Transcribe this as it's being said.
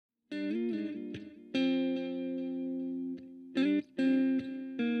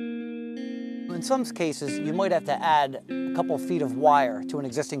in some cases, you might have to add a couple feet of wire to an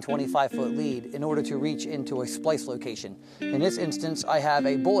existing 25-foot lead in order to reach into a splice location. In this instance, I have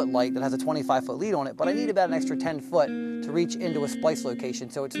a bullet light that has a 25-foot lead on it, but I need about an extra 10 foot to reach into a splice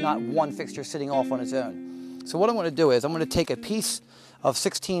location so it's not one fixture sitting off on its own. So what I'm going to do is I'm going to take a piece of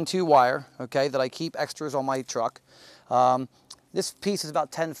 16-2 wire, okay, that I keep extras on my truck. This piece is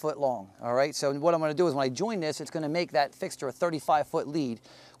about 10 foot long, all right? So what I'm going to do is when I join this, it's going to make that fixture a 35-foot lead,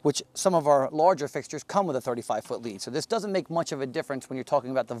 which some of our larger fixtures come with a 35-foot lead. So this doesn't make much of a difference when you're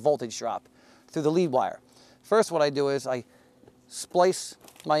talking about the voltage drop through the lead wire. First, what I do is I splice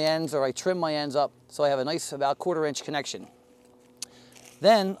my ends, or I trim my ends up so I have a nice about 1/4 inch connection.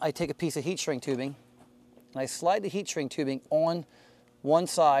 Then I take a piece of heat shrink tubing and I slide the heat shrink tubing on one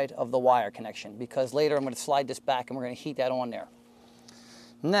side of the wire connection, because later I'm going to slide this back and we're going to heat that on there.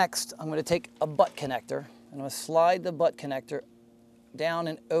 Next, I'm going to take a butt connector and I'm going to slide the butt connector down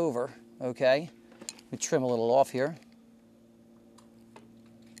and over, okay? Let me trim a little off here.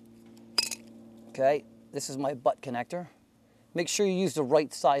 Okay, this is my butt connector. Make sure you use the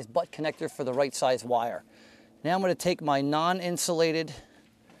right size butt connector for the right size wire. Now I'm going to take my non-insulated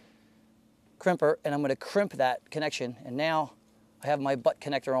crimper and I'm going to crimp that connection, and now I have my butt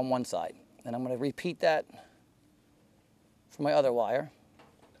connector on one side. And I'm going to repeat that for my other wire.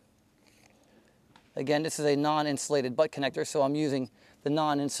 Again, this is a non-insulated butt connector, so I'm using the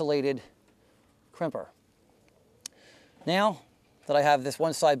non-insulated crimper. Now that I have this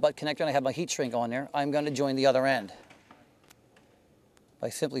one side butt connector and I have my heat shrink on there, I'm going to join the other end by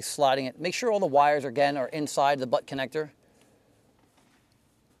simply sliding it. Make sure all the wires again are inside the butt connector.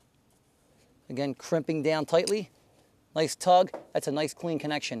 Again, crimping down tightly. Nice tug. That's a nice clean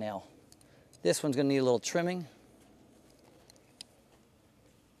connection now. This one's going to need a little trimming.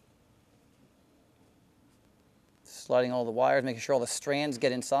 Sliding all the wires, making sure all the strands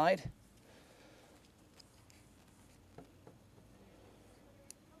get inside.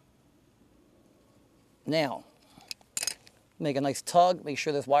 Now, make a nice tug, make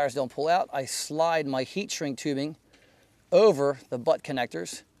sure those wires don't pull out. I slide my heat shrink tubing over the butt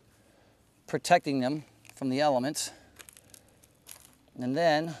connectors, protecting them from the elements. And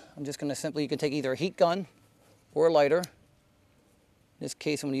then I'm just going to simply, you can take either a heat gun or a lighter. In this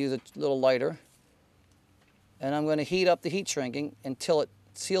case, I'm going to use a little lighter. And I'm going to heat up the heat shrinking until it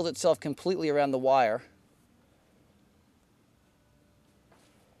seals itself completely around the wire.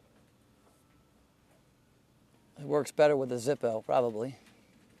 It works better with a Zippo, probably.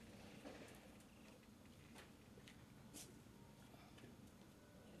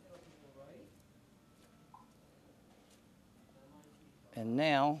 And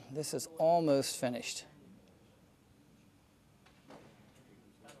now this is almost finished.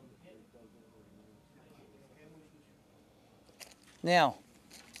 Now,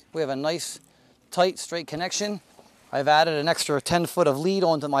 we have a nice, tight, straight connection. I've added an extra 10 foot of lead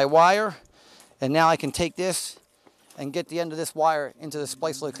onto my wire, and now I can take this and get the end of this wire into the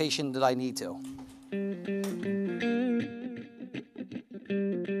splice location that I need to.